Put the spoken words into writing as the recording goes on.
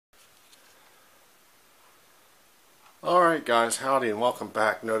Alright guys, howdy and welcome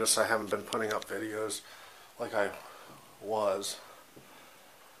back. Notice I haven't been putting up videos like I was.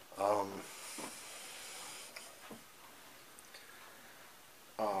 Um,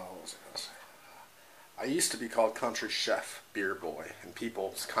 what was I going to say? I used to be called Country Chef Beer Boy, and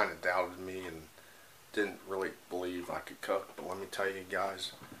people kind of doubted me and didn't really believe I could cook. But let me tell you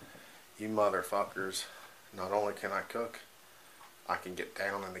guys, you motherfuckers, not only can I cook, I can get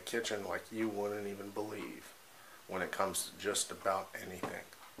down in the kitchen like you wouldn't even believe when it comes to just about anything.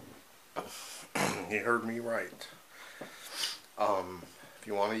 You heard me right. If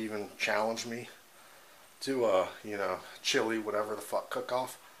you want to even challenge me to chili, whatever the fuck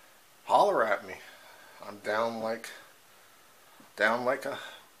cook-off, holler at me. I'm down like a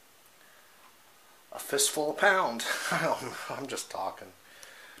fistful of pound. I'm just talking.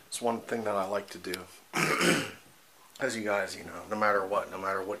 It's one thing that I like to do. As you guys, no matter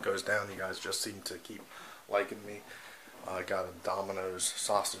what goes down, you guys just seem to keep liking me. I got a Domino's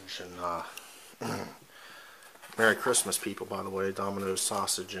sausage and Merry Christmas, people, by the way. Domino's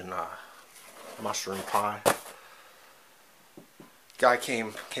sausage and mushroom pie. Guy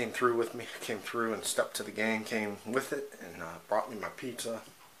came through with me, came through and stepped to the game, came with it, and brought me my pizza,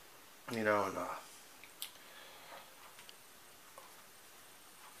 and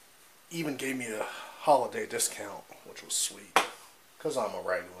even gave me a holiday discount, which was sweet, because I'm a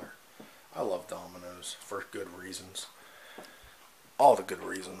regular. I love Domino's for good reasons. All the good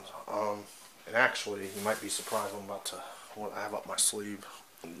reasons. And actually, you might be surprised what I have up my sleeve.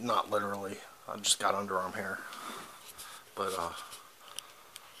 Not literally. I just got underarm hair. But,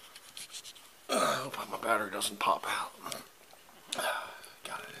 I hope my battery doesn't pop out.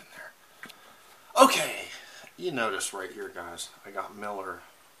 Got it in there. Okay. You notice right here, guys, I got Miller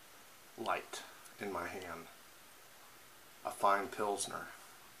Lite in my hand. A fine Pilsner.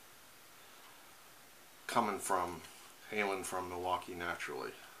 Hailing from Milwaukee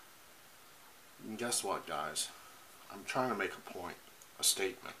naturally. And guess what, guys? I'm trying to make a point, a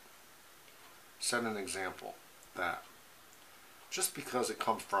statement, set an example that just because it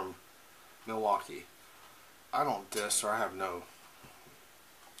comes from Milwaukee, I don't diss or I have no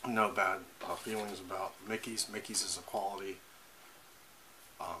bad feelings about Mickey's. Mickey's is a quality.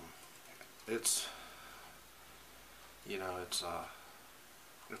 It's it's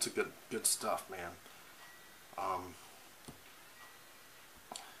a good stuff, man.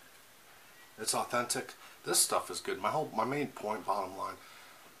 It's authentic. This stuff is good. My main point, bottom line,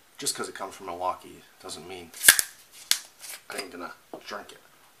 just because it comes from Milwaukee doesn't mean I ain't gonna drink it.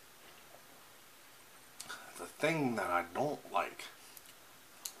 The thing that I don't like,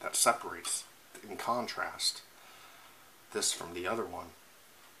 that separates, in contrast, this from the other one,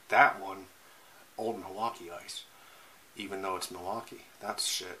 that one, Old Milwaukee Ice, even though it's Milwaukee, that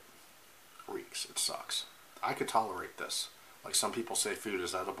shit reeks. It sucks. I could tolerate this. Like some people say food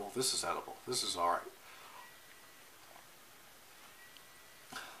is edible. This is edible. This is alright.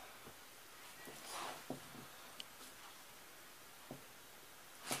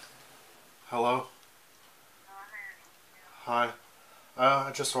 Hello? Hi.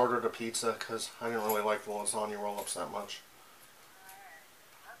 I just ordered a pizza because I didn't really like the lasagna roll-ups that much.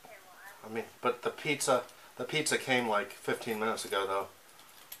 I mean, but the pizza came like 15 minutes ago, though.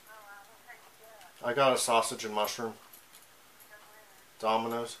 I got a sausage and mushroom.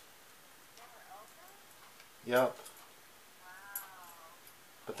 Domino's. Yep.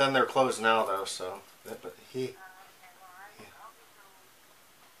 But then they're closed now, though, so. But he.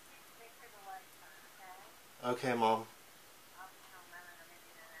 Okay, Mom.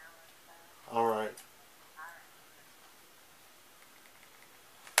 Alright.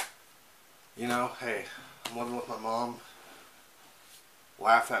 Hey, I'm living with my mom.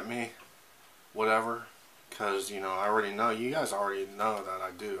 Laugh at me. Whatever. Because, I already know. You guys already know that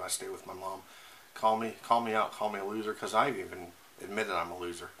I do. I stay with my mom. Call me out. Call me a loser. Because I've even admitted I'm a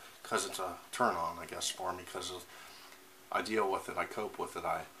loser. Because it's a turn on, I guess, for me. Because I deal with it. I cope with it.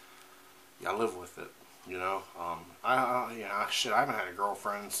 I live with it. Shit, I haven't had a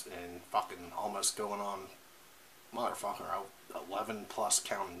girlfriend in fucking almost going on, motherfucker, 11 plus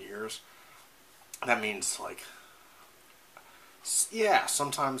counting years. That means, like, yeah,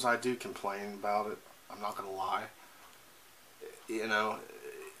 sometimes I do complain about it. I'm not gonna lie.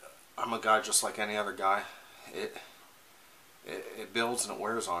 I'm a guy just like any other guy. It builds and it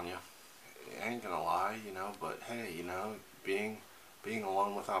wears on you. I ain't gonna lie, but hey, being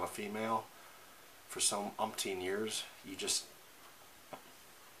alone without a female for some umpteen years, you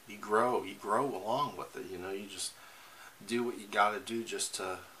grow along with it. You just do what you gotta do just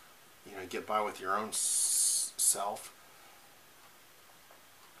to, get by with your own self.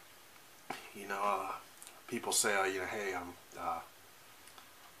 people say, hey, I'm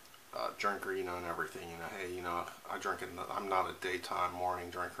drinker, and everything, hey, I drink I'm not a daytime morning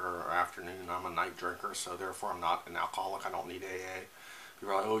drinker or afternoon, I'm a night drinker, so therefore I'm not an alcoholic, I don't need AA.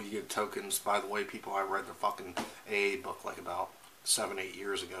 People are like, oh, you get tokens. By the way, people, I read the fucking AA book like about 7-8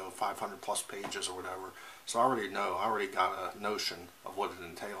 years ago, 500 plus pages or whatever, so I already know, I already got a notion of what it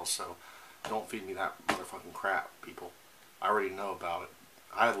entails, so don't feed me that motherfucking crap, people. I already know about it.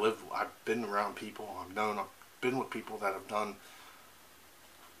 I've been around people, I've been with people that have done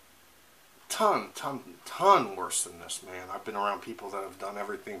ton worse than this, man. I've been around people that have done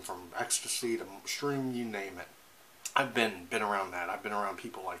everything from ecstasy to stream, you name it. I've been around that. I've been around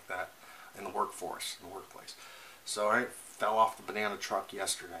people like that in the workforce, in the workplace. So I fell off the banana truck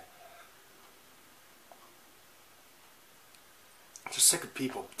yesterday. I'm just sick of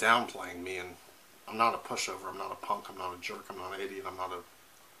people downplaying me, and I'm not a pushover, I'm not a punk, I'm not a jerk, I'm not an idiot,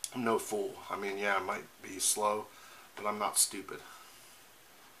 I'm no fool. I mean, yeah, I might be slow, but I'm not stupid.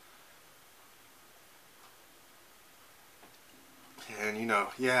 And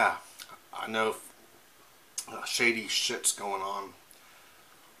yeah, I know shady shit's going on.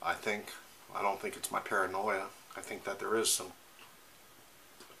 I don't think it's my paranoia. I think that there is some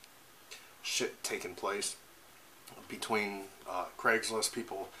shit taking place between Craigslist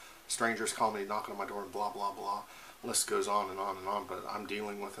people, strangers call me, knocking on my door, and blah blah blah. List goes on and on and on. But I'm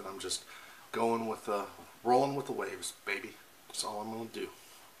dealing with it. I'm just rolling with the waves, baby. That's all I'm gonna do.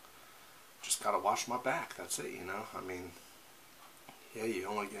 Just gotta watch my back. That's it. I mean. Yeah, you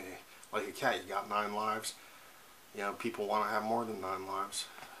only get, like a cat, you got 9 lives. People want to have more than 9 lives.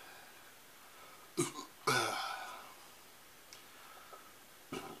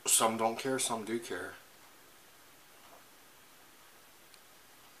 Some don't care, some do care.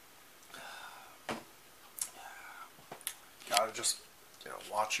 Gotta just,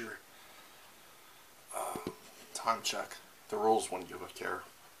 watch your time check. The rules wouldn't give a care.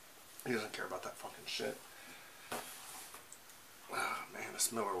 He doesn't care about that fucking shit. Oh, man,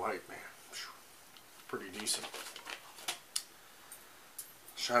 this Miller Lite, man, pretty decent.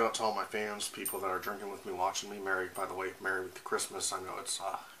 Shout out to all my fans, people that are drinking with me, watching me. By the way, Merry Christmas. I know it's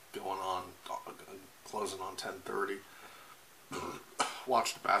going on, closing on 10:30.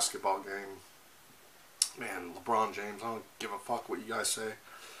 Watched the basketball game. Man, LeBron James, I don't give a fuck what you guys say.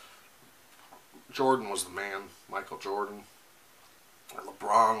 Jordan was the man, Michael Jordan. And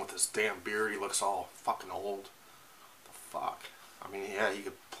LeBron with his damn beard, he looks all fucking old. The fuck? I mean, yeah, he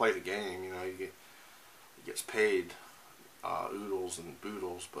could play the game, he gets paid oodles and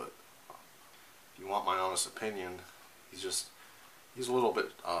boodles, but if you want my honest opinion, he's a little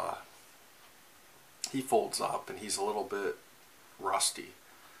bit, he folds up, and he's a little bit rusty,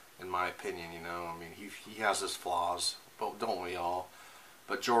 in my opinion, I mean, he has his flaws, but don't we all?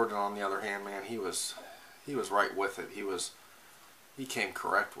 But Jordan, on the other hand, man, he was right with it. He came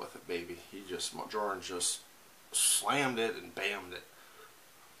correct with it, baby. Jordan just slammed it and bammed it.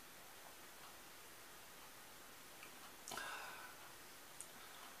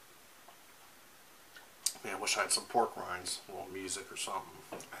 Man, I wish I had some pork rinds, a little music or something.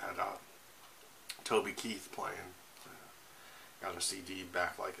 I had Toby Keith playing. Got a CD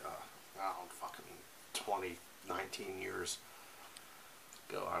back like, fucking 20, 19 years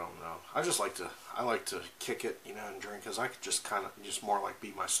ago. I don't know. I like to kick it, and drink, because I could just more like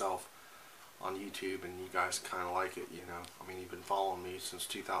be myself on YouTube, and you guys kind of like it, I mean, you've been following me since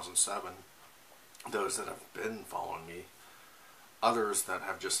 2007. Those that have been following me, others that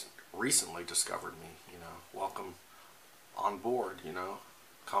have just recently discovered me, welcome on board,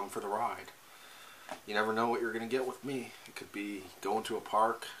 come for the ride. You never know what you're going to get with me. It could be going to a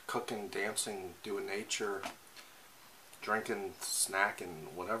park, cooking, dancing, doing nature, drinking,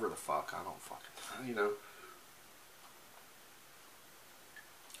 snacking, whatever the fuck. I don't fucking,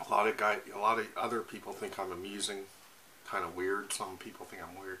 A lot of other people think I'm amusing, kind of weird. Some people think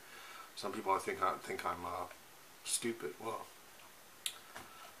I'm weird. Some people think I'm stupid. Well,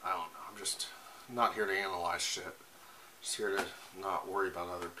 I don't know. I'm just not here to analyze shit. Just here to not worry about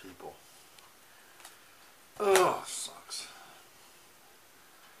other people. Ugh, sucks.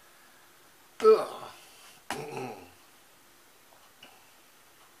 Ugh. Go ahead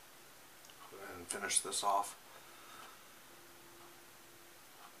and finish this off.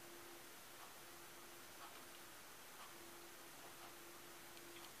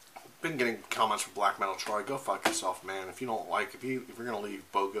 Been getting comments from Black Metal Troy. Go fuck yourself, man. If you don't like, if you're gonna leave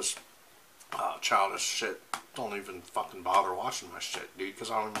bogus, childish shit, don't even fucking bother watching my shit, dude. Because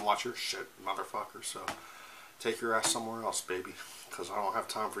I don't even watch your shit, motherfucker. So take your ass somewhere else, baby. Because I don't have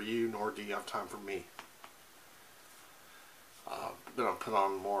time for you, nor do you have time for me. Gonna put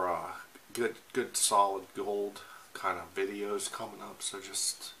on more good solid gold kind of videos coming up. So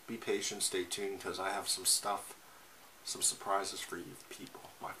just be patient, stay tuned, because I have some stuff, some surprises for you people,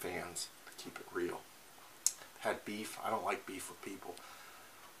 my fans, to keep it real. Had beef. I don't like beef with people,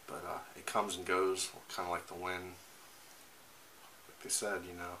 but it comes and goes, kind of like the wind. Like they said,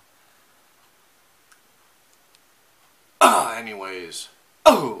 you know. Anyways,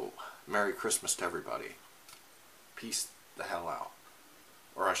 Merry Christmas to everybody. Peace the hell out.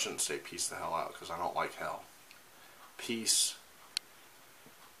 Or I shouldn't say peace the hell out, because I don't like hell. Peace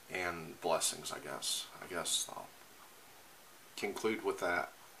and blessings, I guess. I guess I'll conclude with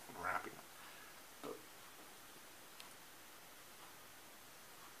that. Wrapping up.